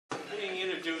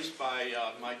introduced by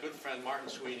my good friend Martin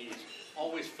Sweeney. He's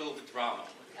always filled with drama.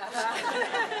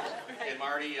 And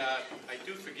Marty, I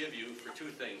do forgive you for two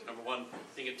things. Number one,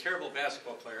 being a terrible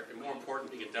basketball player, and more important,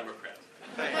 being a Democrat.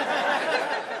 But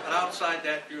outside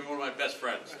that, you're one of my best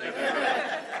friends. Thank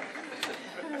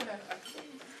you.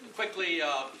 Quickly,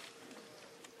 I'd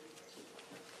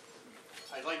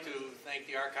like to thank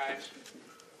the archives.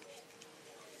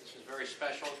 This is very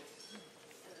special.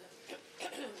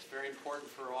 It's very important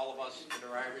for all of us that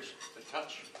are Irish to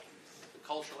touch the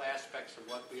cultural aspects of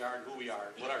what we are and who we are,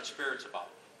 and what our spirit's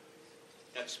about.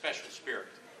 That special spirit.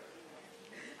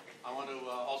 I want to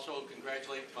also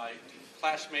congratulate my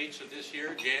classmates of this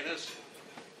year, Janice.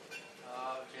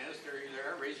 Janice, are you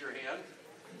there? Raise your hand.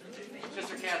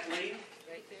 Sister Kathleen.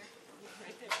 Right there.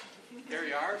 Right there. There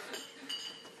you are.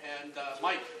 And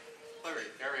Mike Clary.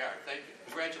 There we are. Thank you.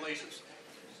 Congratulations.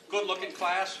 Good-looking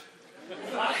class. The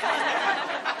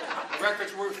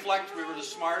records will reflect we were the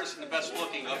smartest and the best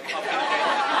looking of the day.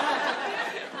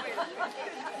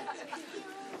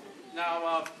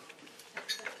 Now,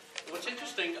 what's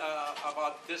interesting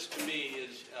about this to me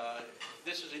is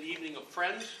this is an evening of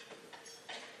friends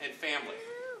and family.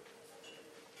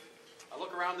 I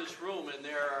look around this room and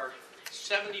there are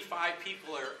 75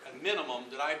 people at a minimum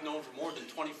that I've known for more than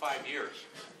 25 years.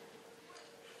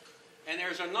 And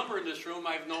there's a number in this room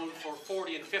I've known for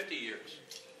 40 and 50 years.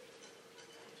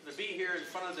 So to be here in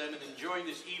front of them and enjoying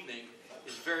this evening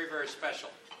is very, very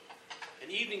special. And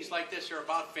evenings like this are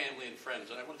about family and friends.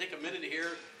 And I want to take a minute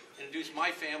here and introduce my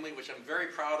family, which I'm very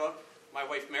proud of. My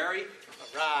wife, Mary.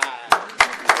 Right.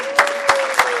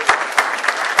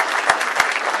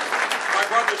 My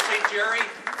brother, St. Jerry.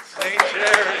 St.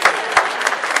 Jerry.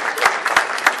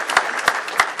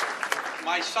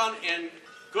 My son and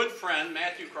good friend,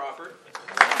 Matthew Crawford.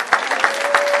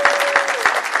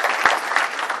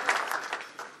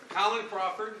 Colin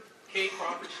Crawford, Kate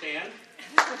Crawford, Stan.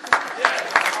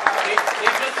 They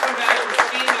just come back from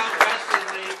skiing out west and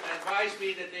they advised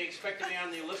me that they expect to be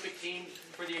on the Olympic team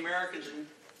for the Americans in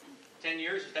 10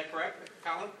 years. Is that correct,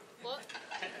 Colin? What?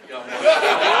 You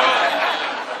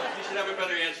should have a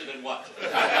better answer than what?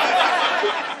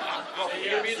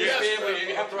 You're in this family,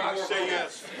 you have to be more say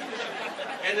yes.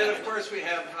 And then, of course, we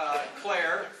have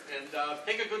Claire. And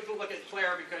take a good look at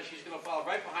Claire because she's going to follow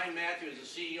right behind Matthew as the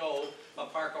CEO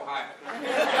of Park, Ohio.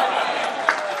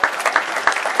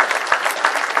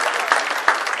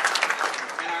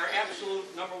 And our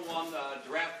absolute number one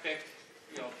draft pick,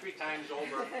 3 times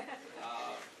over,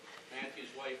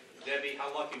 Matthew's wife, Debbie.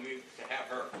 How lucky we to have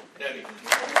her, Debbie.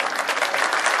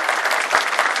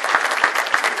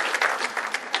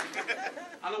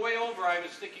 On the way over, I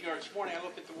was thinking, or this morning, I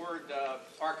looked at the word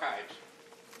archives.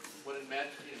 What it meant,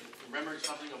 remembering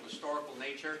something of historical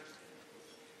nature.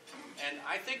 And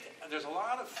I think there's a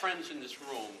lot of friends in this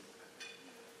room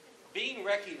being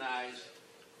recognized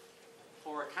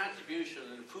for a contribution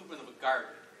and improvement of a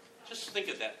garden. Just think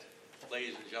of that,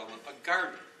 ladies and gentlemen, a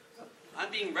garden. I'm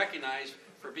being recognized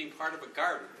for being part of a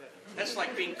garden. That's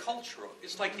like being cultural.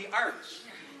 It's like the arts.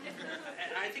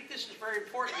 And I think this is very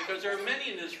important because there are many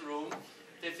in this room,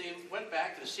 if they went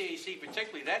back to the CAC,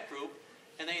 particularly that group,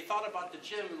 and they thought about the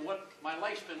gym and what my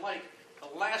life's been like, the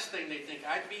last thing they think,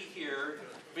 I'd be here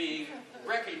being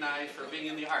recognized for being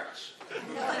in the arts.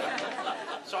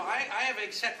 So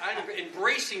I'm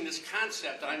embracing this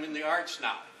concept that I'm in the arts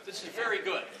now. This is very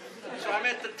good. So I'm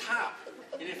at the top.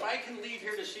 And if I can leave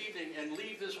here this evening and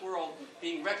leave this world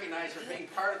being recognized for being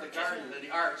part of the garden and the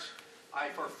arts, I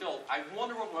fulfilled. I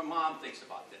wonder what my mom thinks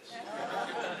about this.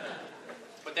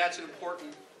 But that's an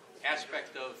important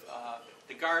aspect of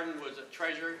the garden was a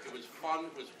treasure. It was fun.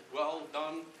 It was well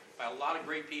done by a lot of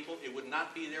great people. It would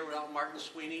not be there without Martin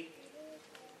Sweeney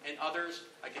and others.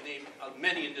 I can name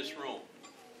many in this room.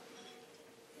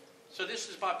 So this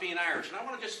is about being Irish. And I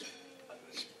want to just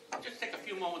take a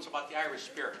few moments about the Irish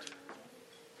spirit.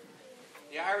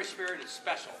 The Irish spirit is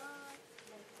special.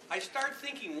 I started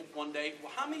thinking one day,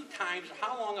 well, how many times,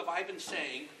 how long have I been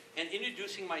saying and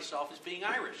introducing myself as being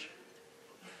Irish?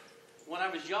 When I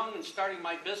was young and starting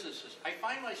my businesses, I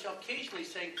find myself occasionally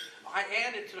saying, I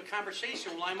added to the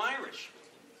conversation, well, I'm Irish.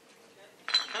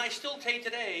 And I still take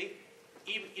today,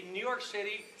 even in New York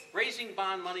City, raising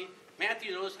bond money,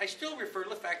 Matthew knows, I still refer to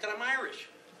the fact that I'm Irish.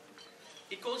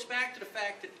 It goes back to the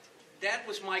fact that that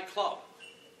was my club.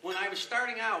 When I was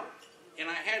starting out, and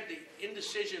I had the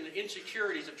indecision and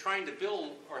insecurities of trying to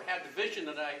build or had the vision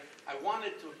that I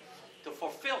wanted to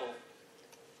fulfill,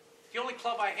 the only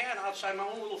club I had outside my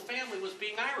own little family was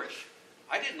being Irish.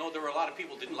 I didn't know there were a lot of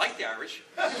people who didn't like the Irish.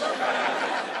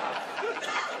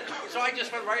 So I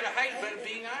just went right ahead of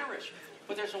being Irish.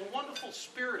 But there's a wonderful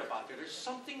spirit about there. There's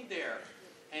something there.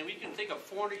 And we can think of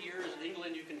 400 years in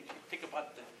England. You can think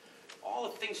about all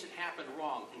the things that happened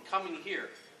wrong in coming here.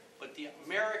 But the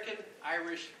American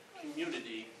Irish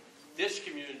community, this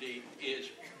community, is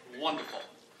wonderful.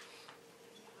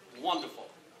 Wonderful.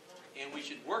 And we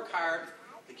should work hard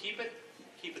to keep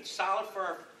it solid for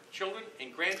our children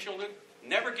and grandchildren.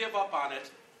 Never give up on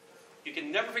it. You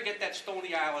can never forget that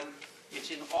Stony Island.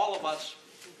 It's in all of us.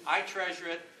 I treasure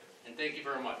it, and thank you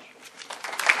very much.